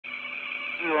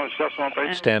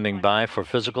Standing by for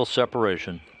physical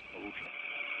separation.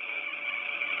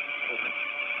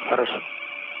 Хорошо.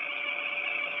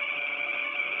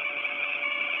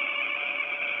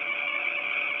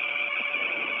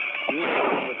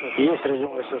 Есть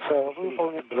режим СССР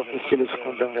выполнен, запустили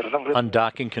секундомер.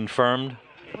 Undocking confirmed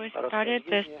We started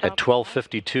this at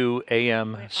 12:52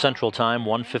 a.m. Central Time,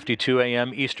 1:52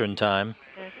 a.m. Eastern Time,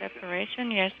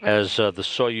 separation, yes. as the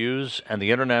Soyuz and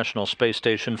the International Space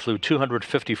Station flew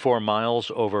 254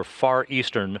 miles over far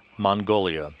eastern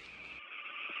Mongolia.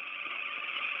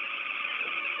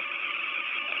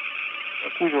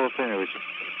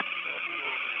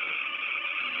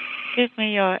 Give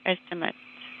me your estimate.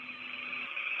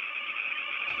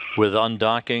 With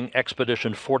undocking,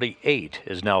 Expedition 48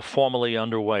 is now formally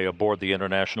underway aboard the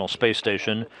International Space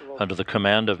Station under the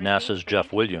command of NASA's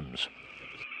Jeff Williams.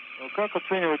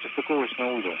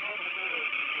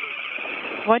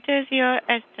 What is your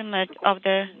estimate of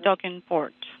the docking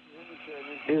port?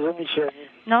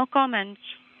 No comments.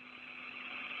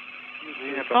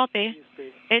 Copy.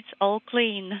 It's all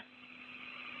clean.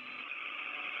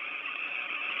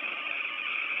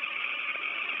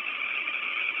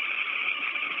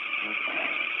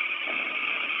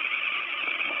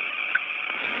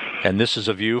 And this is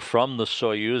a view from the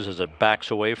Soyuz as it backs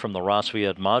away from the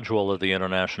Rassvet module of the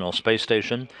International Space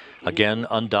Station. Again,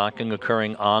 undocking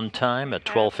occurring on time at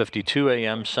 12:52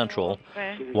 a.m. Central,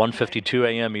 1:52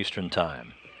 a.m. Eastern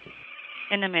Time.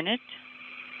 In a minute.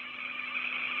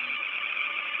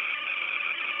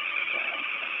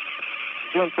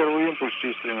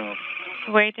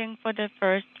 Waiting for the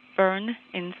first burn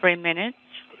in 3 minutes.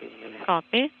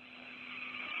 Copy.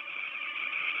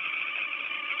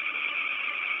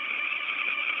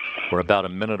 We're about a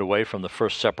minute away from the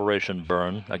first separation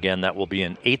burn. Again, that will be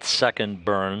an 8-second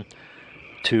burn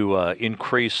to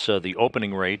increase the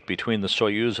opening rate between the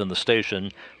Soyuz and the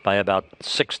station by about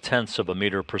 0.6 of a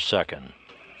meter per second.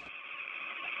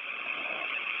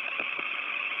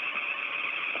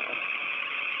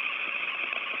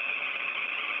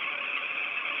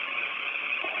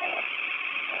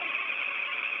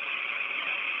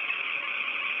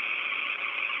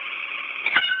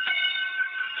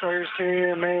 Soyuz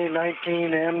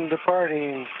TMA-19M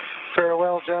departing.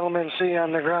 Farewell, gentlemen. See you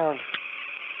on the ground.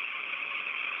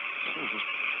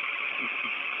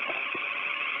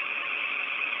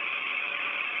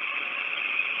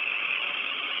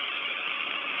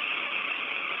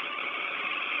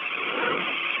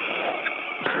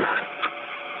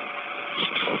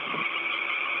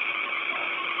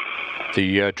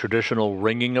 The traditional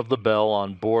ringing of the bell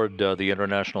on board the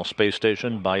International Space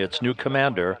Station by its new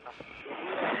commander,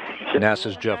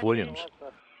 NASA's Jeff Williams.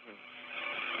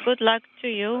 Good luck to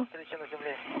you.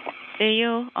 See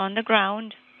you on the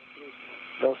ground.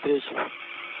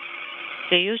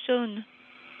 See you soon.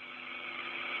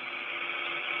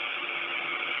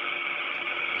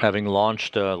 Having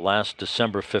launched last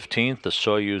December 15th, the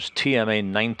Soyuz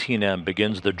TMA-19M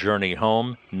begins the journey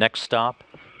home. Next stop,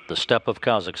 the steppe of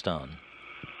Kazakhstan.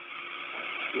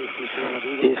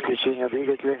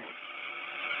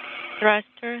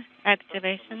 Thruster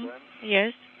activation.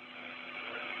 Yes.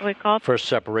 We copy. First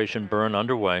separation burn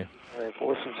underway.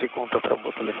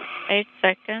 8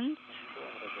 seconds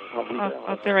of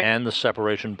operation. And the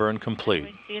separation burn complete.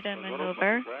 We see the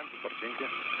maneuver.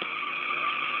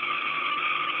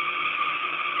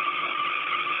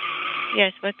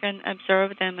 Yes, we can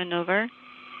observe the maneuver.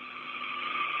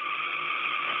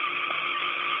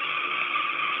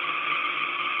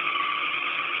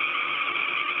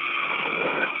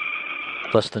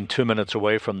 Less than 2 minutes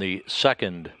away from the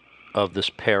second of this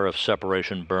pair of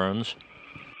separation burns.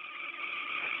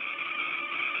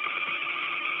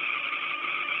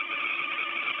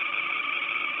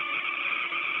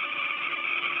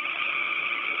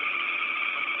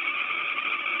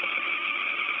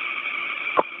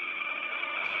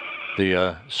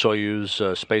 The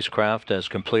Soyuz spacecraft has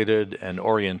completed an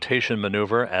orientation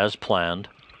maneuver as planned.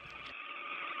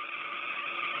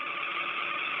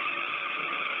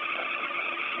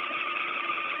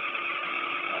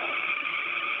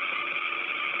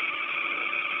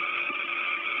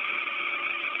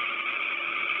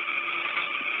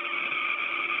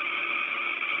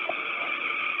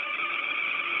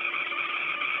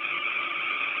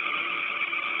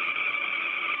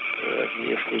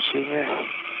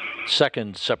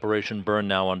 Second separation burn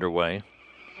now underway.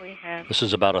 This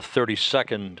is about a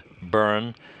 30-second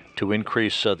burn to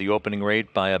increase the opening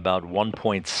rate by about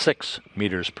 1.6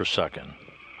 meters per second.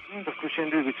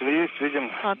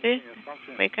 Copy.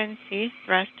 We can see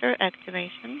thruster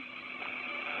activation.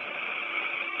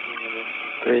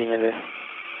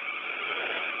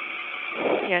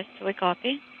 Yes, we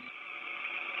copy.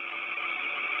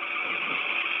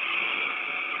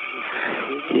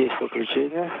 Есть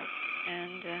выключение.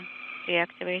 And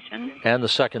deactivation. And the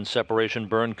second separation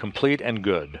burn complete and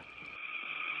good.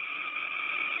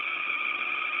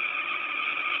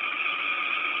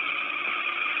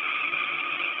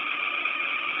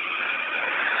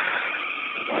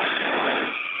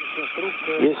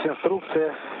 Есть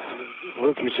инструкция.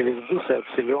 Выключили сдусы,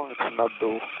 акселерометр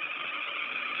наддул.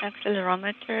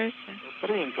 Accelerometers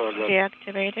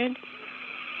deactivated.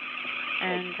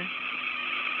 And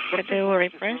the dual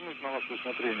repress.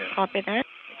 Copy that.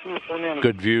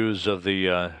 Good views of the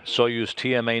Soyuz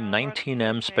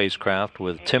TMA-19M spacecraft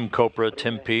with Tim Kopra,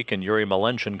 Tim Peake, and Yuri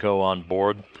Malenchenko on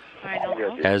board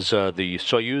as the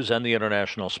Soyuz and the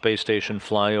International Space Station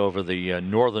fly over the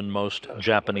northernmost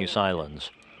Japanese islands.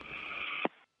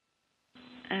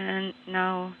 And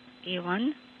now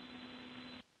E1.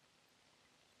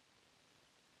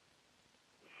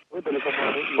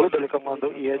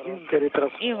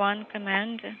 E1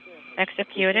 command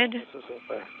executed,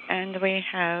 and we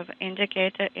have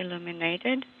indicator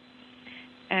illuminated,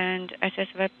 and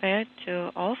SSVP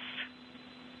to off.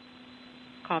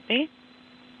 Copy.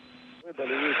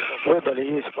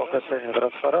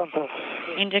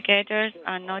 Indicators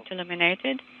are not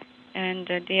illuminated, and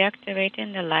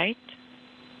deactivating the light.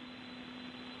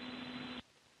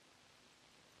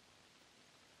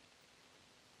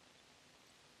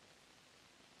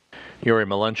 Yuri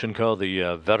Malenchenko,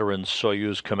 the veteran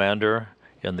Soyuz commander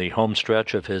in the home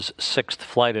stretch of his 6th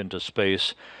flight into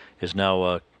space, is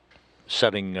now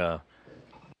setting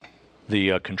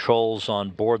the controls on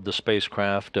board the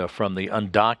spacecraft from the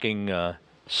undocking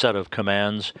set of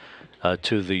commands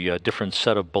to the different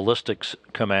set of ballistics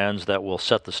commands that will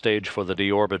set the stage for the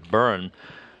deorbit burn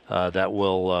that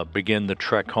will begin the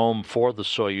trek home for the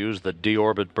Soyuz. The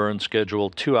deorbit burn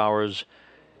scheduled 2 hours,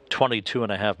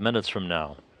 22.5 minutes from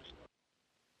now.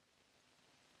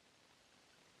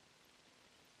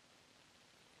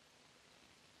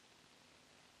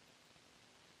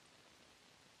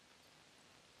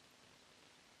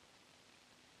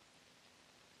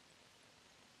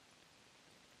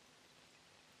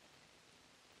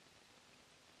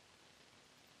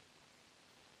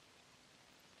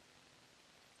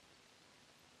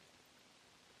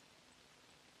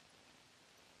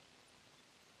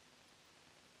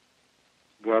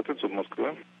 Altitude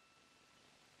Moscow.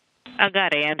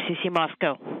 Agate, MCC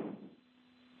Moscow.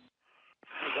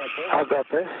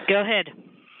 Agate. Go ahead.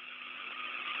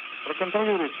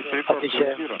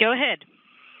 Go ahead.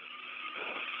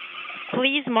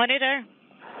 Please monitor.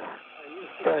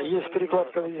 Да, есть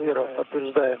перекладка визира,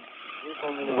 подтверждаем.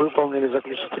 Выполнили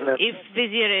заключительное. If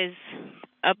Vizier is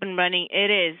up and running,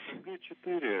 it is.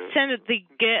 Send the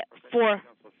GET4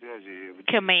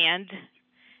 command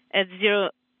at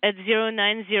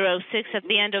 0906 at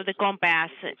the end of the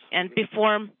compass and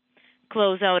perform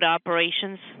closeout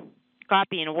operations.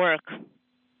 Copy and work.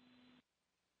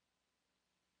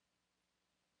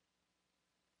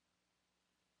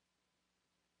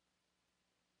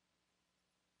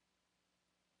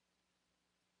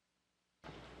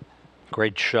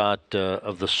 Great shot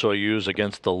of the Soyuz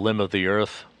against the limb of the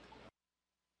Earth.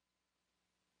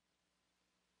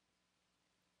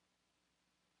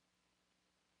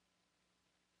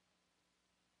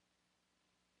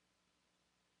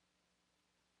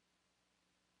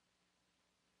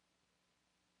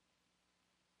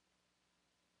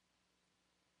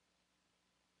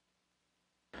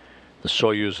 The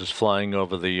Soyuz is flying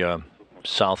over the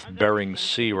South Bering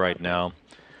Sea right now,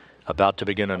 about to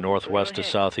begin a northwest to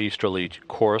southeasterly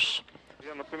course.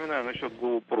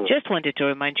 Just wanted to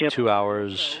remind you. 2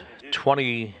 hours,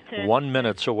 21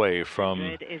 minutes away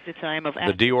from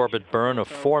the deorbit burn of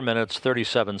 4 minutes,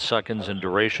 37 seconds in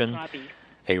duration.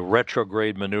 A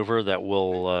retrograde maneuver that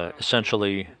will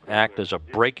essentially act as a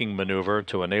braking maneuver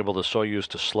to enable the Soyuz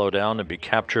to slow down and be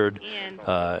captured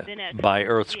by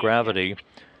Earth's gravity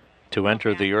to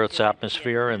enter the Earth's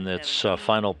atmosphere in its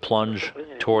final plunge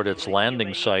toward its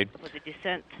landing site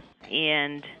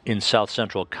in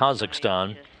south-central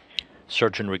Kazakhstan.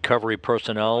 Search and recovery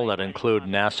personnel that include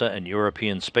NASA and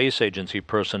European Space Agency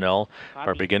personnel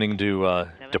are beginning to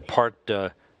depart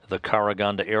the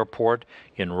Karaganda airport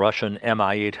in Russian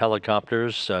Mi-8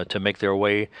 helicopters to make their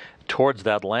way towards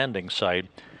that landing site,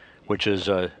 which is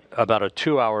about a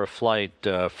 2-hour flight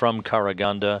from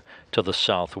Karaganda to the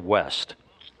southwest.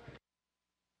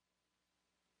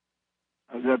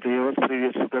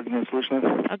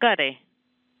 Agate,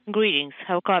 greetings.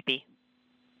 How copy?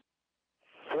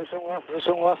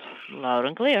 Слышим вас. Loud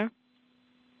and clear.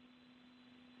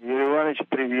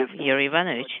 Yuri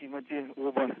Ivanovich.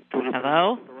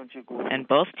 Hello. And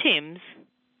both teams.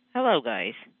 Hello,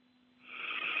 guys.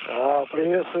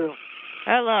 Приветствую.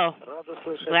 Hello. Рада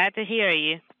слышать. Glad to hear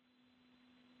you.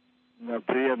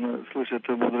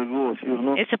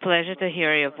 It's a pleasure to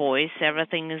hear your voice.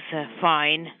 Everything is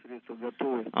fine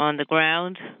on the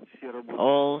ground.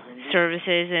 All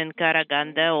services in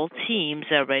Karaganda, all teams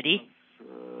are ready.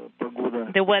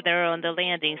 The weather on the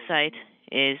landing site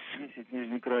is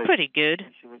pretty good.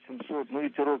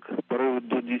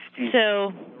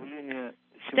 So,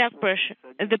 stack pressure,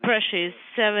 the pressure is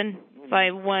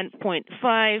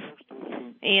 751.5,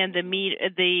 and the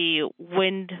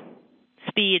wind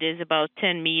speed is about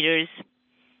 10 meters.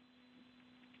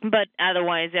 But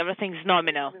otherwise, everything's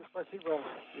nominal.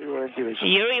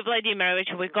 Yuri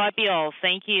Vladimirovich, we copy all.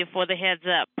 Thank you for the heads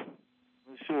up.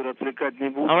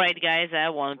 All right, guys, I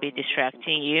won't be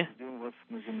distracting you.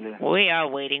 We are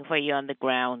waiting for you on the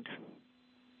ground.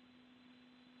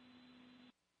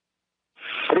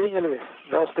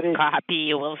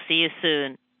 Copy. We'll see you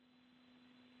soon.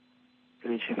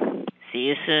 See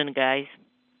you soon, guys.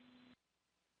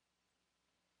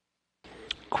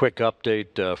 Quick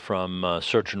update from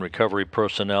search and recovery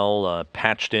personnel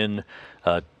patched in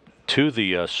to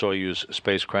the Soyuz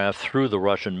spacecraft through the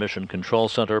Russian Mission Control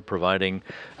Center, providing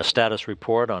a status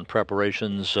report on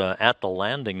preparations at the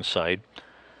landing site.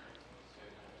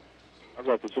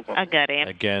 I got it.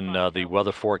 Again, the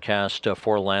weather forecast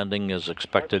for landing is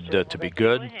expected to be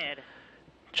good.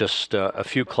 Just a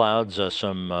few clouds,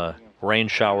 some rain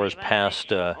showers passed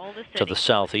to the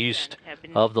southeast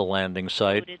of the landing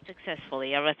site.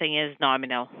 Successfully. Everything is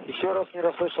nominal.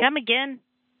 Come again.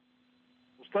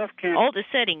 All the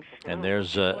settings. And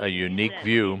there's a unique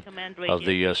view of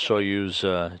the Soyuz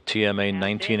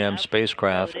TMA-19M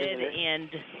spacecraft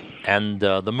and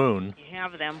the moon. You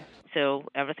have them, so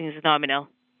everything's nominal.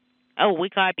 Oh, we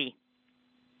copy.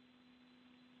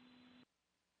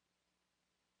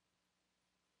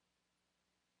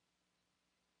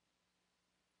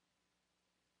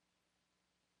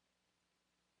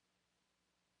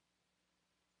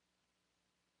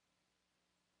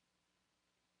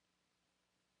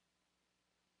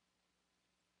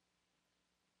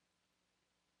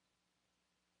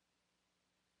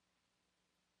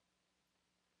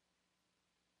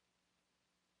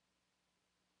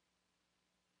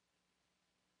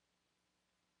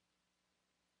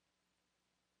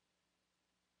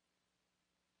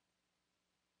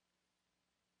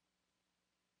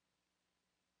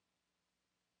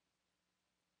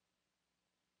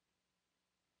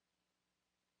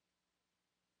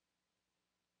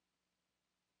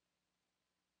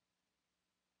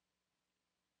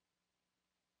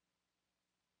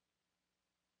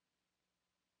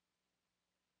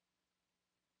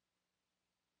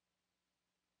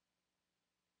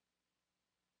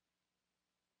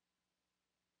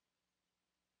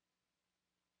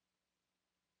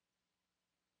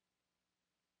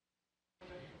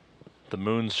 The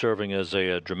moon serving as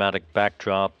a dramatic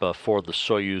backdrop for the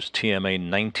Soyuz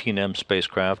TMA-19M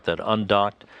spacecraft that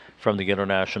undocked from the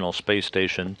International Space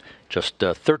Station just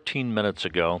 13 minutes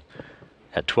ago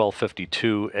at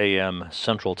 12:52 a.m.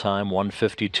 Central Time,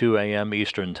 1:52 a.m.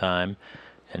 Eastern Time,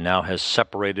 and now has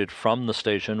separated from the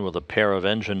station with a pair of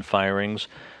engine firings,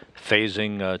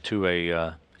 phasing to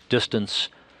a distance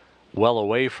well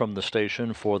away from the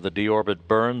station for the deorbit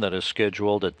burn that is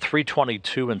scheduled at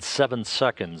 3:22 7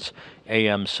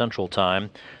 a.m. Central Time.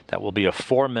 That will be a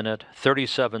 4-minute,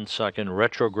 37-second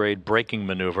retrograde braking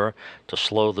maneuver to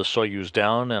slow the Soyuz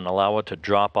down and allow it to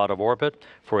drop out of orbit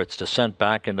for its descent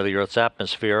back into the Earth's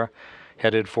atmosphere,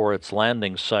 headed for its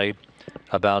landing site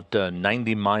about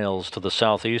 90 miles to the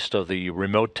southeast of the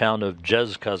remote town of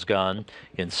Zhezkazgan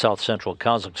in south-central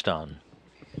Kazakhstan.